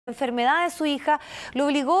La enfermedad de su hija lo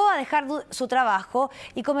obligó a dejar su trabajo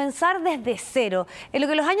y comenzar desde cero, en lo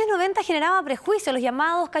que en los años 90 generaba prejuicios, los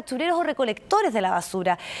llamados cachureros o recolectores de la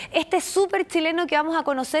basura. Este súper chileno que vamos a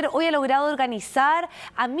conocer hoy ha logrado organizar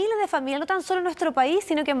a miles de familias, no tan solo en nuestro país,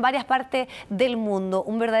 sino que en varias partes del mundo.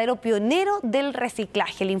 Un verdadero pionero del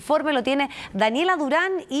reciclaje. El informe lo tiene Daniela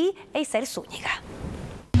Durán y Exequiel Zúñiga.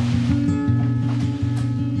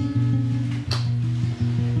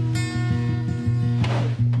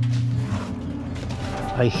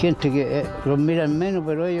 Hay gente que los miran menos,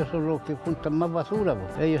 pero ellos son los que juntan más basura,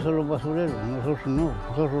 pues. Ellos son los basureros, nosotros no,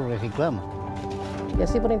 nosotros reciclamos. Y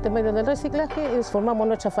así por intermedio del reciclaje formamos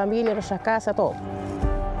nuestra familia, nuestras casas, todo.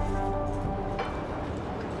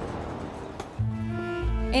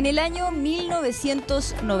 En el año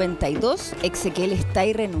 1992, Exequiel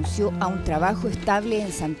Estay renunció a un trabajo estable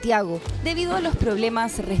en Santiago debido a los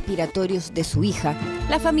problemas respiratorios de su hija.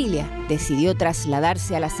 La familia decidió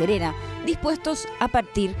trasladarse a La Serena, dispuestos a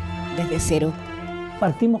partir desde cero.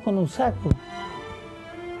 Partimos con un saco,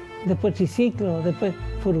 después triciclo, después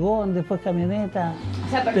furgón, después camioneta. O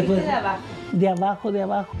sea, partiste de abajo. De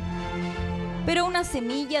abajo. Pero una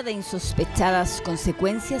semilla de insospechadas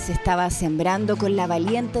consecuencias se estaba sembrando con la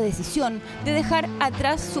valiente decisión de dejar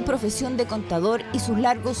atrás su profesión de contador y sus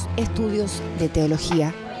largos estudios de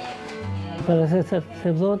teología. Para ser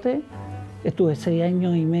sacerdote estuve 6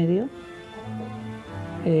 años y medio,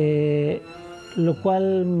 lo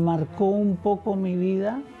cual marcó un poco mi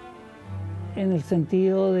vida en el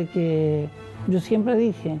sentido de que yo siempre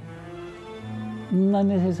dije, no es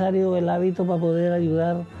necesario el hábito para poder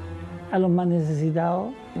ayudar a los más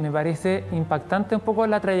necesitados. Me parece impactante un poco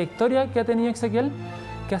la trayectoria que ha tenido Exequiel,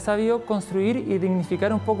 que ha sabido construir y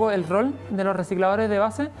dignificar un poco el rol de los recicladores de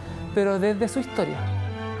base, pero desde su historia.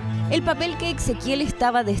 El papel que Exequiel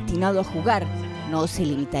estaba destinado a jugar no se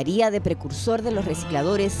limitaría de precursor de los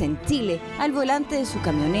recicladores en Chile al volante de su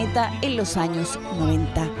camioneta en los años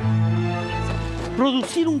 90.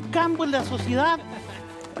 Producir un cambio en la sociedad,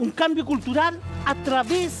 un cambio cultural a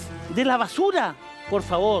través de la basura, por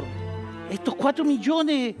favor. Estos 4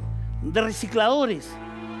 millones de recicladores,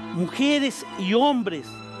 mujeres y hombres,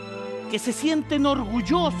 que se sienten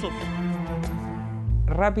orgullosos.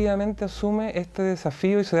 Rápidamente asume este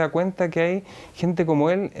desafío y se da cuenta que hay gente como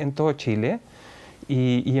él en todo Chile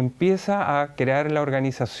y empieza a crear la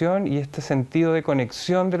organización y este sentido de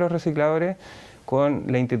conexión de los recicladores con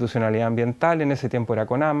la institucionalidad ambiental, en ese tiempo era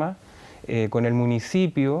CONAMA, con el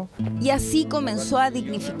municipio. Y así comenzó a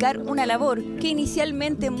dignificar una labor que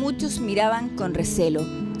inicialmente muchos miraban con recelo.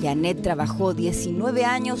 Janet trabajó 19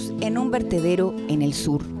 años en un vertedero en el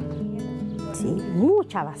sur. Sí,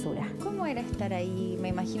 mucha basura. ¿Cómo era estar ahí? Me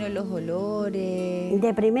imagino los olores.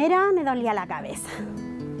 De primera me dolía la cabeza.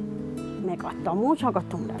 Me costó mucho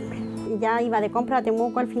acostumbrarme. Ya iba de compra a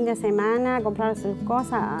Temuco el fin de semana a comprar sus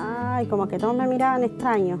cosas. Ay, como que todos me miraban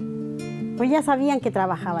extraño. Pues ya sabían que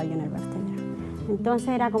trabajaba yo en el vertedero. Entonces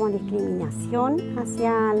era como discriminación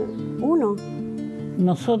hacia uno.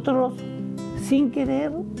 Nosotros, sin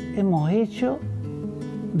querer, hemos hecho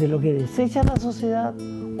de lo que desecha la sociedad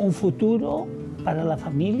un futuro para la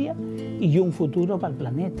familia y un futuro para el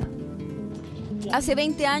planeta. Hace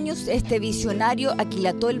 20 años, este visionario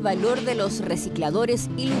aquilató el valor de los recicladores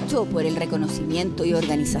y luchó por el reconocimiento y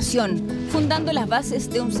organización, fundando las bases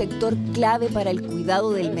de un sector clave para el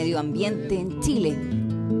cuidado del medio ambiente en Chile.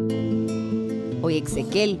 Hoy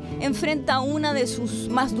Exequiel enfrenta una de sus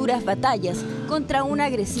más duras batallas contra un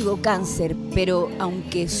agresivo cáncer, pero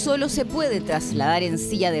aunque solo se puede trasladar en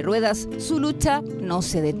silla de ruedas, su lucha no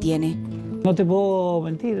se detiene. No te puedo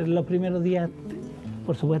mentir, los primeros días,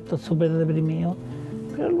 por supuesto, súper deprimido,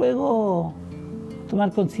 pero luego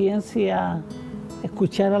tomar conciencia,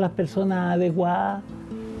 escuchar a las personas adecuadas,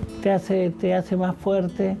 te hace más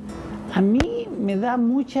fuerte. A mí me da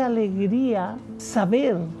mucha alegría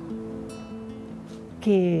saber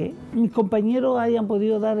que mis compañeros hayan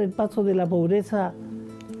podido dar el paso de la pobreza,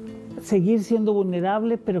 seguir siendo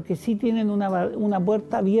vulnerables, pero que sí tienen una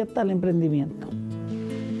puerta abierta al emprendimiento.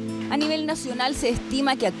 A nivel nacional se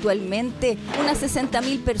estima que actualmente unas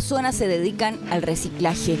 60.000 personas se dedican al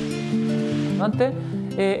reciclaje. Antes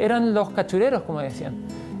eran los cachureros, como decían.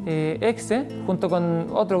 Exe, junto con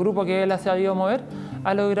otro grupo que él ha sabido mover,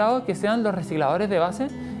 ha logrado que sean los recicladores de base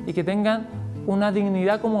y que tengan una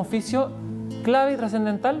dignidad como oficio clave y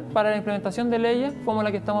trascendental para la implementación de leyes como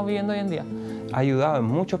la que estamos viviendo hoy en día. Ha ayudado en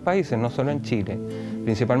muchos países, no solo en Chile,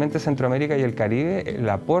 principalmente Centroamérica y el Caribe. El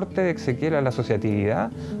aporte de Exequiel a la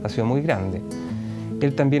asociatividad ha sido muy grande.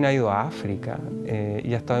 Él también ha ido a África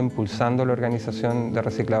y ha estado impulsando la organización de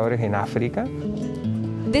recicladores en África.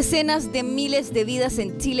 Decenas de miles de vidas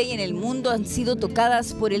en Chile y en el mundo han sido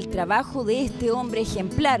tocadas por el trabajo de este hombre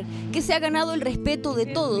ejemplar que se ha ganado el respeto de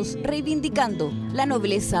todos, reivindicando la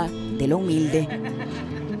nobleza de lo humilde.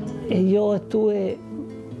 Yo estuve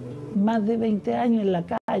más de 20 años en la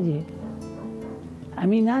calle. A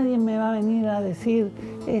mí nadie me va a venir a decir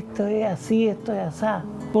esto es así, esto es asá.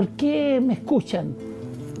 ¿Por qué me escuchan?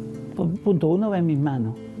 Punto uno, ven mis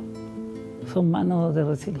manos. Son manos de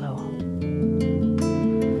reciclado.